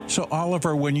So,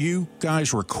 Oliver, when you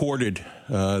guys recorded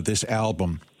this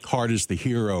album, Heart is the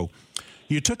Hero,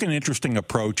 you took an interesting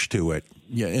approach to it.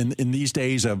 Yeah, in these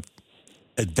days of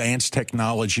advanced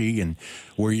technology and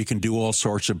where you can do all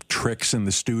sorts of tricks in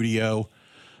the studio,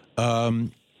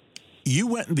 you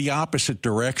went in the opposite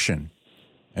direction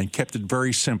and kept it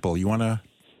very simple. You want to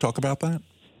talk about that?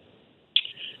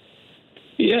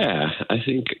 Yeah, I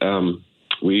think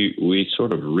we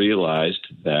sort of realized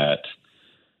that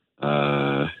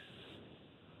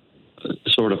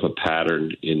sort of a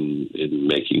pattern in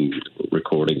making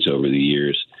recordings over the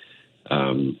years.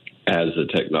 As the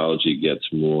technology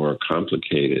gets more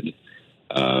complicated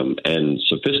and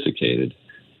sophisticated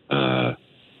and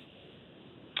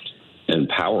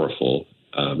powerful,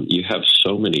 you have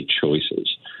so many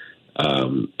choices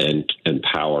and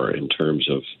power in terms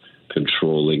of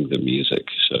controlling the music.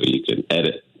 So you can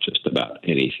edit just about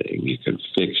anything. You can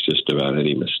fix just about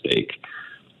any mistake.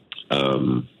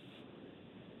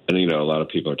 And, you know, a lot of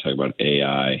people are talking about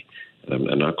AI, and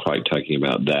I'm not quite talking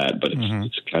about that, but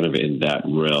it's kind of in that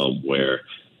realm where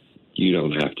you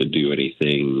don't have to do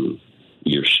anything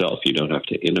yourself. You don't have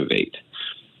to innovate.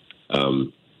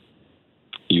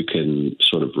 You can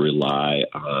sort of rely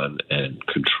on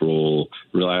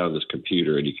this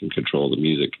computer, and you can control the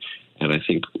music. And I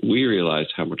think we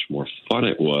realized how much more fun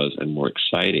it was and more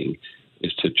exciting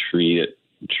is to treat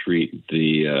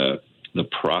the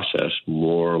process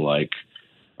more like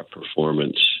a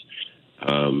performance,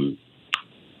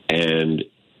 and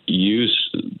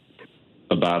use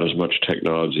about as much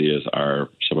technology as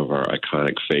some of our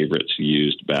iconic favorites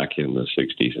used back in the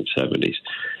 60s and 70s.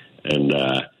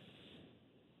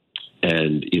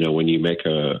 And you know, when you make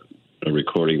a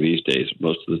recording these days,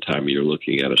 most of the time you're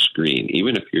looking at a screen,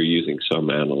 even if you're using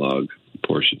some analog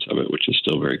portions of it, which is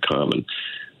still very common.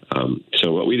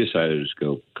 So what we decided is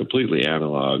go completely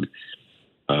analog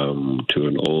to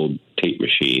an old tape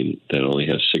machine that only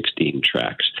has 16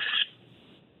 tracks.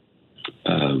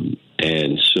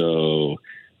 And so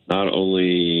not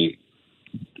only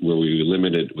were we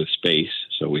limited with space,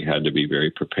 so we had to be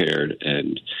very prepared,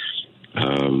 and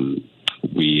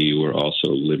we were also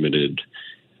limited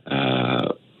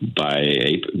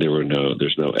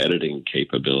there's no editing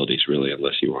capabilities really,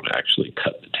 unless you want to actually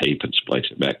cut the tape and splice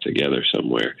it back together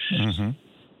somewhere.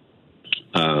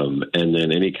 And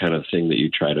then any kind of thing that you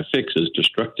try to fix is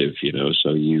destructive, you know,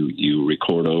 so you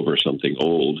record over something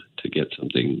old to get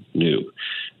something new.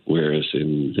 Whereas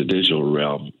in the digital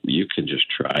realm, you can just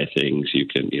try things. You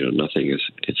can, you know,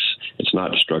 it's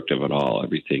not destructive at all.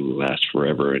 Everything lasts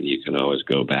forever, and you can always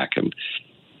go back and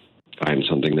find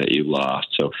something that you lost.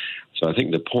 So I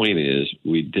think the point is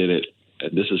we did it.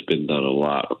 This has been done a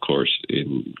lot, of course,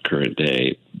 in current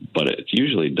day, but it's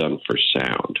usually done for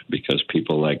sound because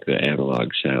people like the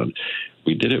analog sound.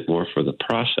 We did it more for the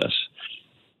process.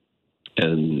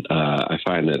 And I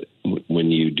find that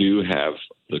when you do have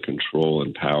the control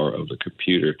and power of the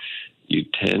computer, you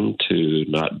tend to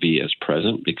not be as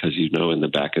present because you know in the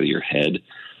back of your head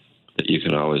that you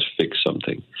can always fix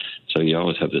something. So you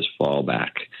always have this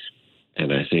fallback.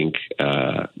 And I think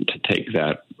to take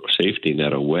that safety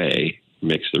net away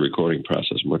makes the recording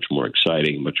process much more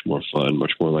exciting, much more fun,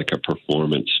 much more like a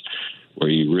performance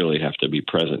where you really have to be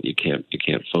present. You can't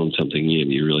phone something in.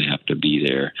 You really have to be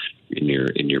there in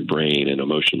your brain and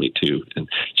emotionally too. And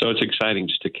so it's exciting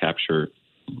just to capture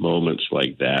moments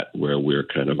like that where we're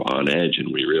kind of on edge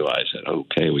and we realize that,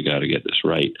 okay, we got to get this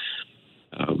right,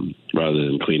 rather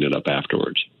than clean it up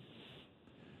afterwards.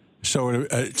 So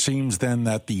it seems then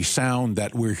that the sound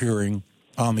that we're hearing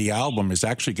on the album is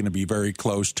actually going to be very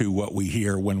close to what we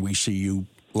hear when we see you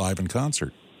live in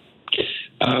concert.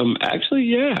 Actually,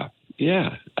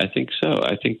 yeah, I think so.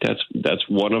 I think that's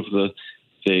one of the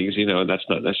things, you know, that's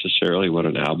not necessarily what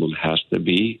an album has to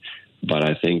be, but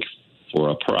I think for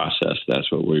a process,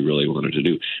 that's what we really wanted to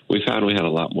do. We found we had a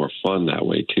lot more fun that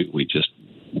way too. We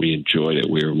enjoyed it.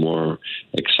 We were more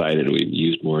excited. We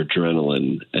used more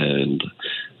adrenaline, and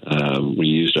we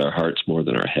used our hearts more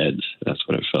than our heads. That's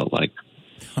what it felt like.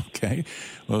 Okay.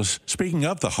 Well, speaking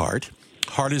of the Heart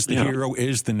is the Hero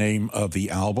is the name of the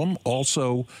album,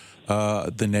 also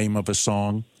the name of a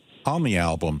song on the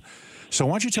album. So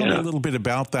why don't you tell me a little bit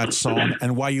about that song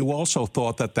and why you also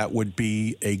thought that would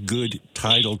be a good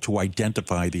title to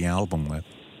identify the album with?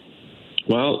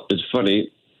 Well, it's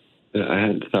funny. I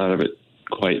hadn't thought of it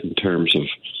quite in terms of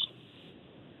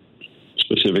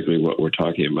specifically what we're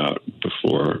talking about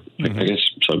before. I guess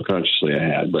subconsciously I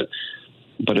had, but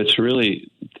it's really,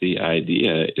 the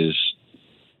idea is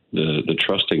the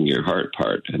trusting your heart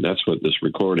part. And that's what this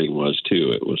recording was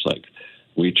too. It was like,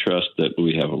 we trust that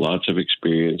we have lots of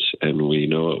experience and we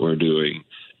know what we're doing.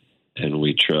 and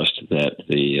we trust that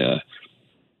the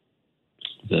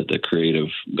creative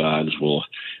gods will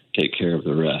take care of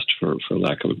the rest, for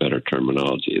lack of a better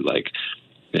terminology. Like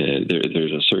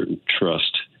there's a certain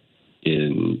trust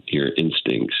in your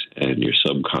instincts and your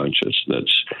subconscious that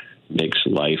makes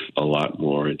life a lot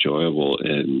more enjoyable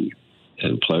and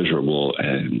pleasurable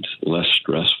and less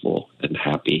stressful and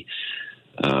happy.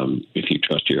 If you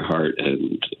trust your heart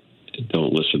and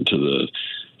don't listen to the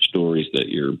stories that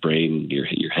your brain,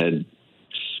 your head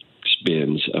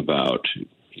spins about,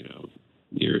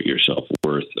 your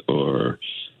self-worth or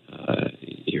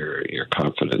your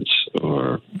confidence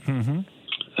or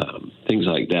things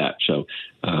like that. So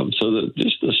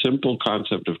just the simple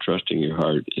concept of trusting your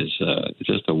heart is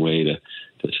just a way to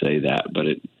say that, but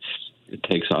it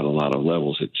takes on a lot of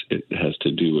levels. It has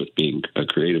to do with being a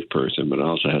creative person, but it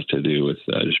also has to do with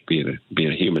just being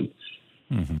a human.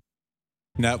 Mm-hmm.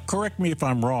 Now, correct me if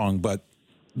I'm wrong, but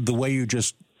the way you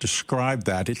just described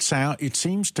that, it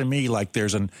seems to me like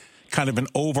there's an kind of an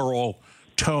overall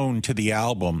tone to the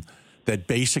album that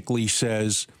basically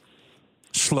says,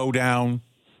 slow down,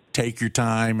 take your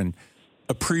time, and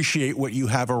appreciate what you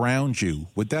have around you.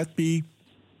 Would that be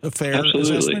a fair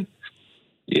assessment?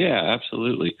 Yeah,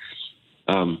 absolutely.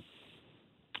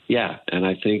 And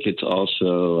I think it's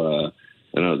also,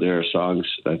 there are songs,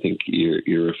 I think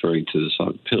you're referring to the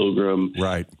song Pilgrim.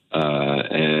 Right.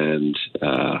 And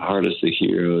Heart is the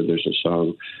Hero. There's a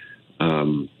song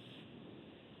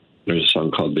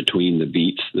called Between the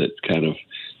Beats that kind of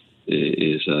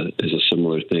is a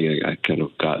similar thing. I kind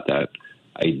of got that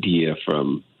idea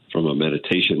from a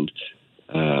meditation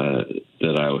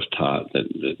that I was taught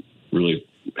that really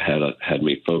had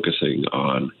me focusing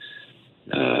on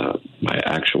my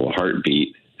actual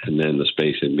heartbeat and then the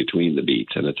space in between the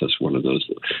beats. And it's just one of those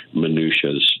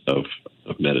minutiae of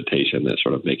meditation that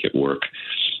sort of make it work.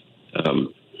 And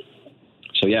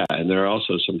there are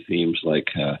also some themes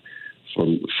like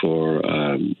for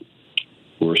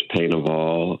Worst Pain of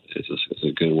All is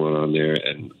a good one on there,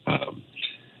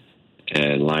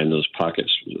 and Line Those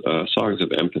Pockets, songs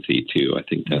of empathy too. I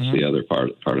think that's the other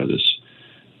part of this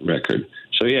record.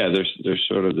 So there's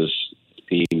sort of this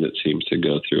theme that seems to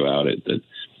go throughout it that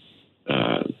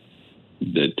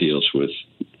deals with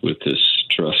this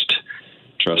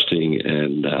trusting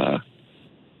and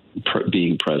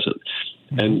being present.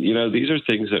 And these are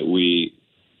things that we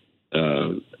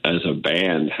as a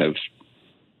band have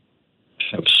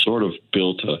sort of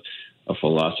built a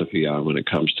philosophy on when it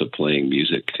comes to playing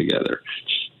music together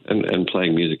and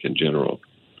playing music in general.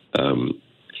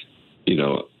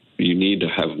 You need to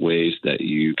have ways that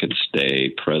you can stay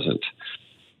present,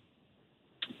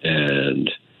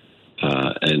 and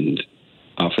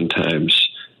oftentimes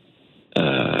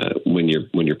when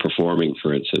you're performing,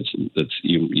 for instance,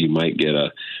 you might get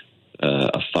a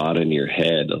thought in your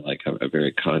head, like a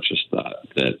very conscious thought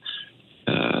that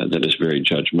is very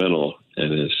judgmental,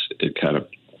 and it kind of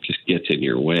just gets in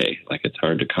your way. Like it's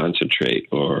hard to concentrate,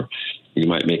 or you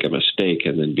might make a mistake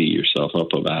and then beat yourself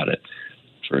up about it,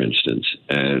 for instance.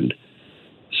 And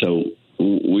so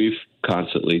we've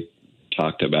constantly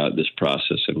talked about this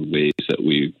process in ways that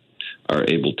we are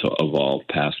able to evolve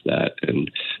past that.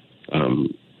 And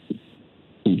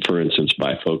for instance,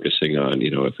 by focusing on,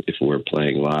 if we're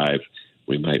playing live,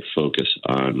 we might focus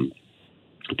on,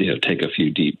 take a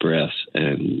few deep breaths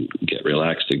and get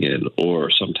relaxed again. Or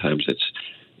sometimes it's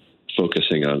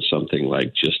focusing on something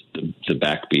like just the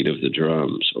backbeat of the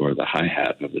drums or the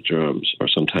hi-hat of the drums. Or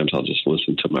sometimes I'll just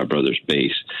listen to my brother's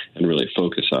bass and really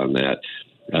focus on that.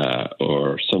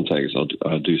 Or sometimes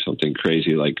I'll do something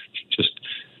crazy like just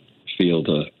feel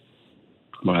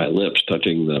my lips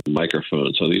touching the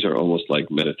microphone. So these are almost like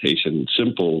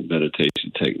simple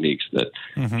meditation techniques that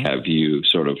have you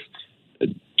sort of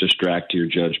distract your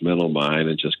judgmental mind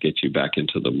and just get you back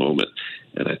into the moment.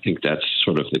 And I think that's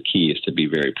sort of the key, is to be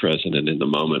very present and in the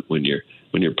moment when you're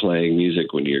playing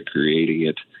music, when you're creating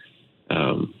it.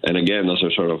 And again, those are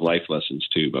sort of life lessons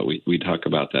too, but we talk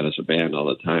about that as a band all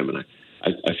the time. And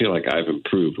I feel like I've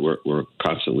improved. We're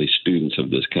constantly students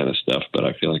of this kind of stuff, but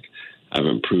I feel like I've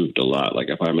improved a lot. Like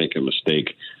if I make a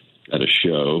mistake at a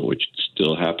show, which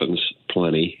still happens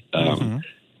plenty,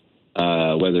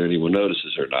 whether anyone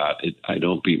notices or not, I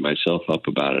don't beat myself up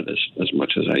about it as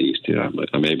much as I used to.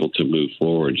 I'm able to move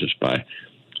forward just by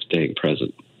staying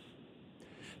present.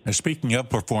 Now, speaking of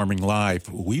performing live,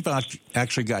 we've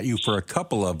actually got you for a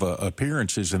couple of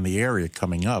appearances in the area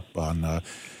coming up on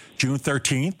June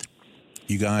 13th.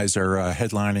 You guys are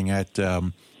headlining at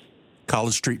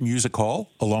College Street Music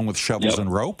Hall, along with Shovels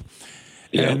and Rope.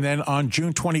 And then on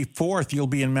June 24th, you'll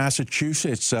be in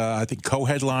Massachusetts, I think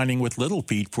co-headlining with Little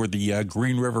Feat for the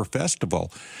Green River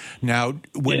Festival. Now,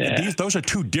 those are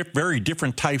two very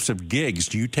different types of gigs.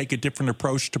 Do you take a different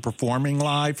approach to performing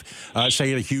live,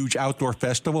 say at a huge outdoor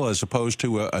festival, as opposed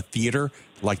to a theater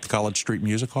like the College Street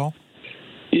Music Hall?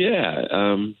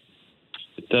 Yeah,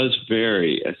 it does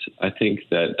vary. I think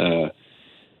that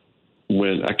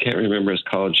I can't remember if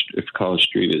College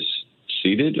Street is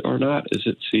seated or not. Is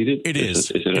it seated? It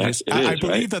is. I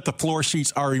believe that the floor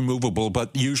seats are removable,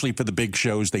 but usually for the big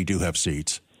shows, they do have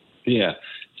seats. Yeah.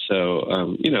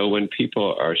 So, when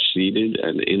people are seated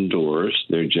and indoors,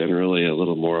 they're generally a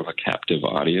little more of a captive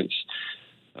audience.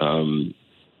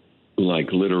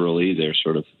 Like literally, they're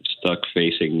sort of stuck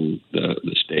facing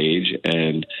the stage,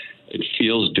 and it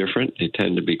feels different. They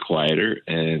tend to be quieter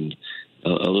and a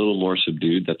little more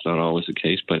subdued. That's not always the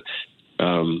case, but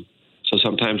so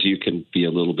sometimes you can be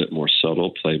a little bit more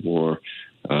subtle, play more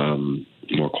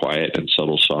quiet and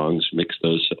subtle songs, mix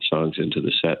those songs into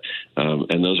the set.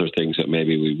 And those are things that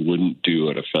maybe we wouldn't do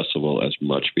at a festival as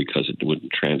much because it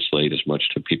wouldn't translate as much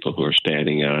to people who are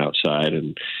standing outside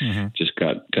and just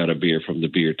got a beer from the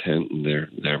beer tent, and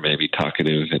they're maybe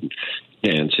talkative and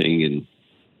dancing. And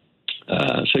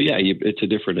it's a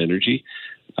different energy.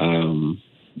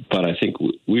 But I think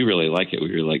we really like it. We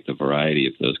really like the variety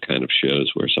of those kind of shows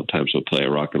where sometimes we'll play a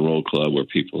rock and roll club where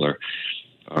people are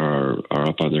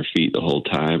up on their feet the whole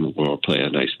time, or we'll play a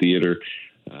nice theater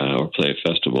or play a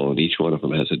festival, and each one of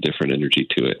them has a different energy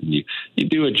to it. And you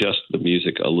do adjust the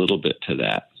music a little bit to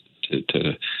that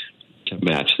to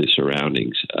match the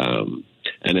surroundings. And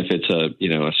if it's a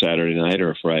Saturday night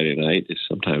or a Friday night, it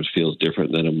sometimes feels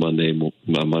different than a Monday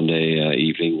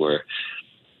evening where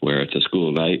it's a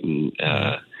school night and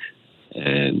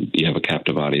you have a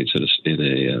captive audience in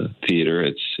a theater.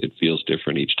 It feels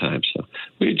different each time. So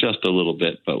we adjust a little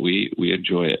bit, but we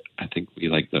enjoy it. I think we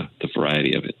like the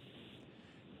variety of it.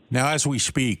 Now, as we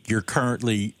speak, you're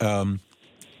currently in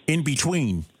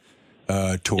between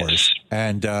tours,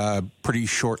 and pretty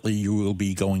shortly you will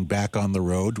be going back on the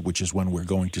road, which is when we're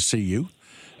going to see you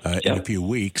in a few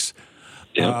weeks.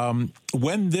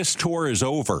 When this tour is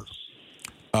over,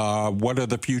 what are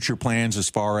the future plans as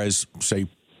far as, say,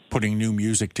 putting new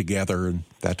music together and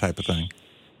that type of thing?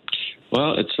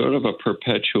 Well, it's sort of a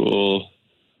perpetual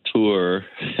tour,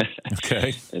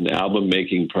 an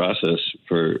album-making process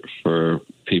for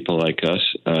people like us.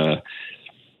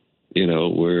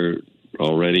 We're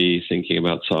already thinking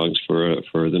about songs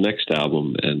for the next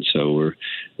album, and so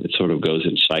it sort of goes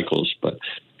in cycles. But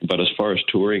as far as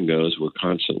touring goes, we're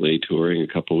constantly touring, a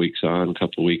couple weeks on, a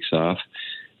couple weeks off.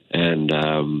 And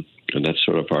that's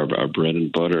sort of our bread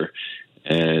and butter.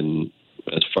 And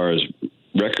as far as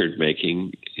record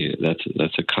making,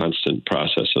 that's a constant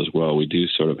process as well. We do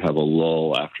sort of have a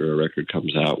lull after a record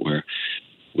comes out where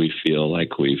we feel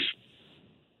like we're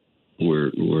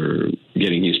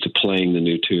getting used to playing the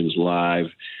new tunes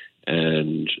live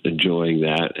and enjoying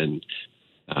that. And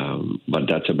but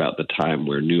that's about the time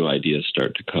where new ideas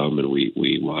start to come, and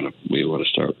we want to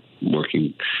start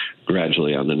working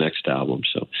gradually on the next album.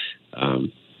 So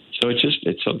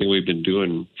it's something we've been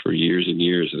doing for years and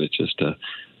years, and it's just a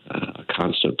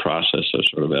constant process of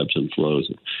sort of ebbs and flows.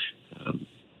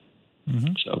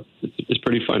 So it's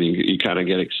pretty funny. You kind of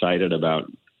get excited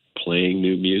about playing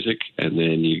new music, and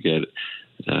then you get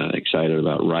excited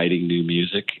about writing new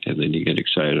music, and then you get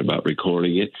excited about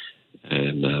recording it,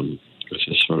 and it's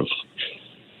just sort of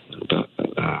about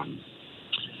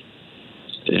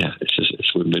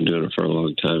we've been doing it for a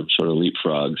long time, sort of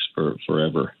leapfrogs for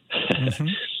forever.